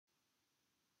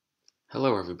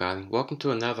Hello everybody, welcome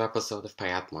to another episode of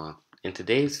Pygame. In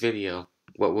today's video,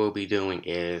 what we'll be doing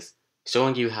is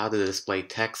showing you how to display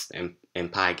text in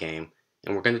Pygame,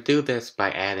 and we're going to do this by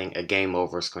adding a game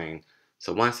over screen.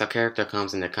 So once our character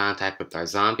comes into contact with our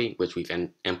zombie, which we've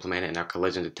implemented in our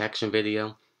collision detection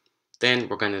video, then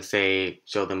we're going to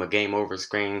show them a game over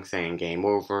screen saying game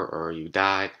over or you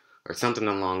died or something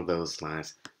along those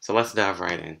lines. So let's dive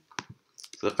right in.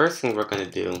 So the first thing we're going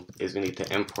to do is we need to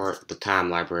import the time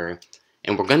library.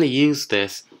 And we're going to use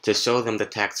this to show them the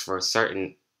text for a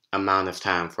certain amount of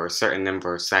time, for a certain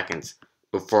number of seconds,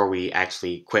 before we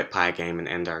actually quit Pygame and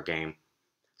end our game.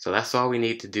 So that's all we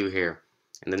need to do here.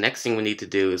 And the next thing we need to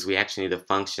do is we actually need a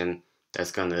function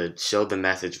that's going to show the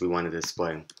message we want to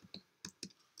display.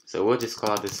 So we'll just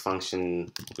call this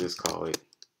function, we'll just call it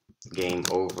game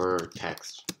over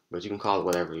text, but you can call it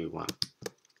whatever you want.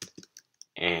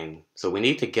 And so we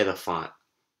need to get a font.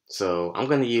 So I'm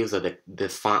going to use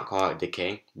this font called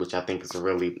Decay, which I think is a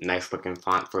really nice looking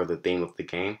font for the theme of the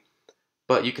game.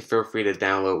 But you can feel free to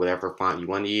download whatever font you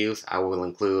want to use. I will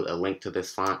include a link to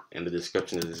this font in the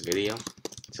description of this video.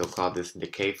 So we'll call this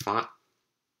Decay font.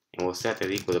 And we'll set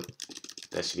that equal to,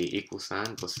 that should be equal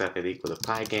sign. We'll set that equal to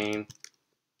Pygame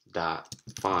dot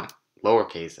font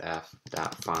lowercase f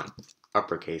dot font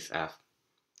uppercase f.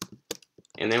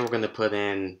 And then we're going to put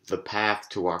in the path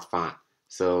to our font.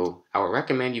 So I would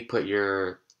recommend you put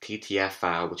your TTF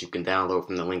file, which you can download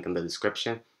from the link in the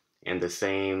description, in the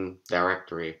same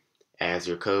directory as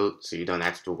your code, so you don't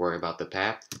have to worry about the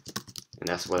path. And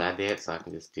that's what I did, so I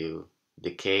can just do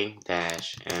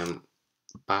decay-m5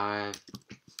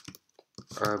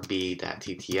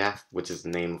 rb.ttf, which is the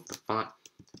name of the font.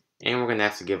 And we're going to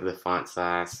have to give it a font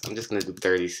size. I'm just going to do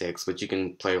 36, but you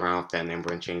can play around with that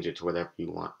number and change it to whatever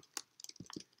you want.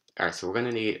 Alright, so we're going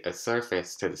to need a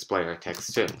surface to display our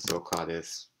text to. So we'll call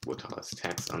this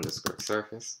text underscore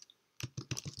surface.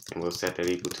 And we'll set that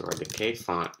equal to our decay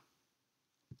font.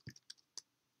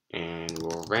 And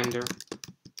we'll render.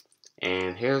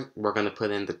 And here we're going to put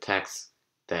in the text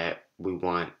that we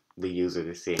want the user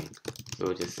to see. So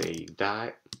we'll just say you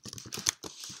died.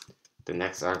 The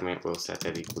next argument, we'll set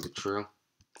that equal to true.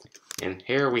 And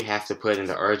here we have to put in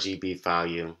the RGB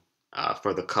value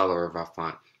for the color of our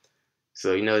font.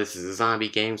 So you know this is a zombie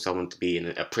game, so I want it to be in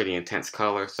a pretty intense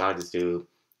color. So I'll just do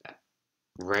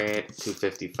red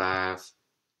 255,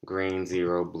 green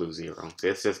 0, blue 0. So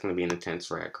it's just going to be an intense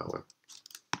red color.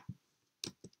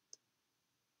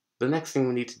 The next thing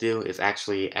we need to do is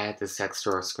actually add this text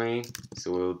to our screen.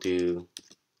 So we'll do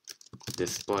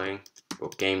display, or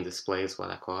game display is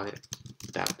what I call it.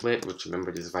 .flit, which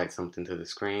remember just write something to the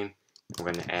screen.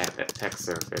 We're going to add that text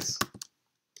surface.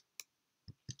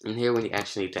 And here we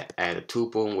actually need to add a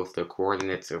tuple with the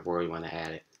coordinates of where we want to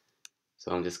add it.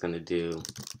 So I'm just going to do,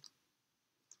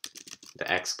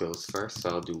 the x goes first, so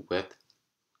I'll do width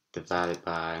divided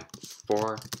by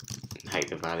 4, and height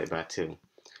divided by 2.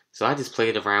 So I just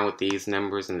played around with these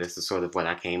numbers, and this is sort of what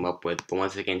I came up with. But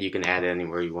once again, you can add it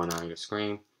anywhere you want on your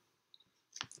screen.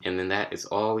 And then that is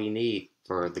all we need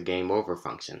for the game over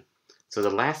function. So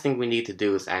the last thing we need to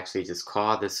do is actually just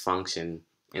call this function,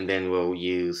 and then we'll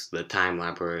use the time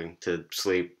library to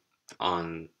sleep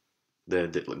on the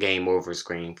game over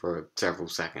screen for several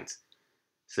seconds.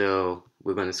 So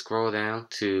we're going to scroll down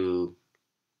to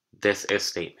this if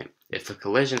statement. If a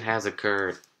collision has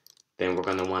occurred, then we're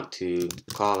going to want to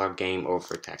call our game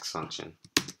over text function.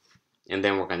 And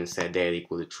then we're going to set that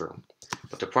equal to true.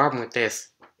 But the problem with this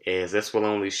is this will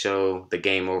only show the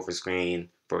game over screen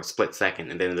for a split second,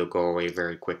 and then it'll go away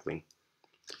very quickly.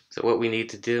 So what we need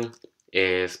to do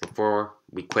is before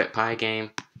we quit Pygame,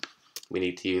 we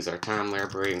need to use our time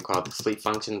library and call the sleep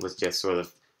function, which just sort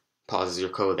of pauses your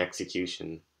code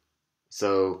execution.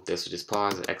 So this will just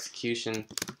pause the execution.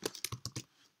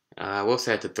 We'll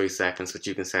set it to 3 seconds, but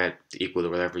you can set it equal to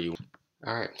whatever you want.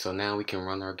 Alright, so now we can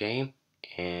run our game,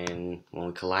 and when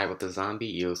we collide with the zombie,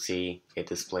 you'll see it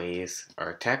displays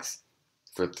our text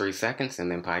for 3 seconds, and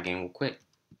then Pygame will quit.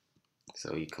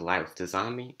 So you collide with the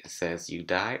zombie, it says you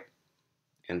died.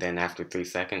 And then after 3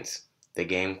 seconds, the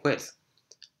game quits.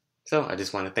 So I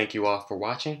just want to thank you all for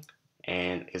watching.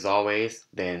 And as always,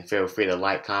 then feel free to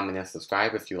like, comment, and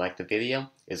subscribe if you like the video.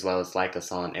 As well as like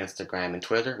us on Instagram and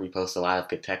Twitter. We post a lot of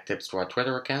good tech tips to our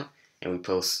Twitter account. And we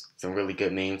post some really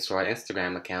good memes to our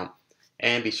Instagram account.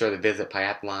 And be sure to visit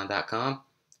pyathlon.com.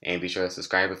 And be sure to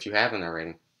subscribe if you haven't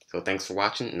already. So thanks for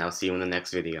watching, and I'll see you in the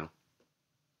next video.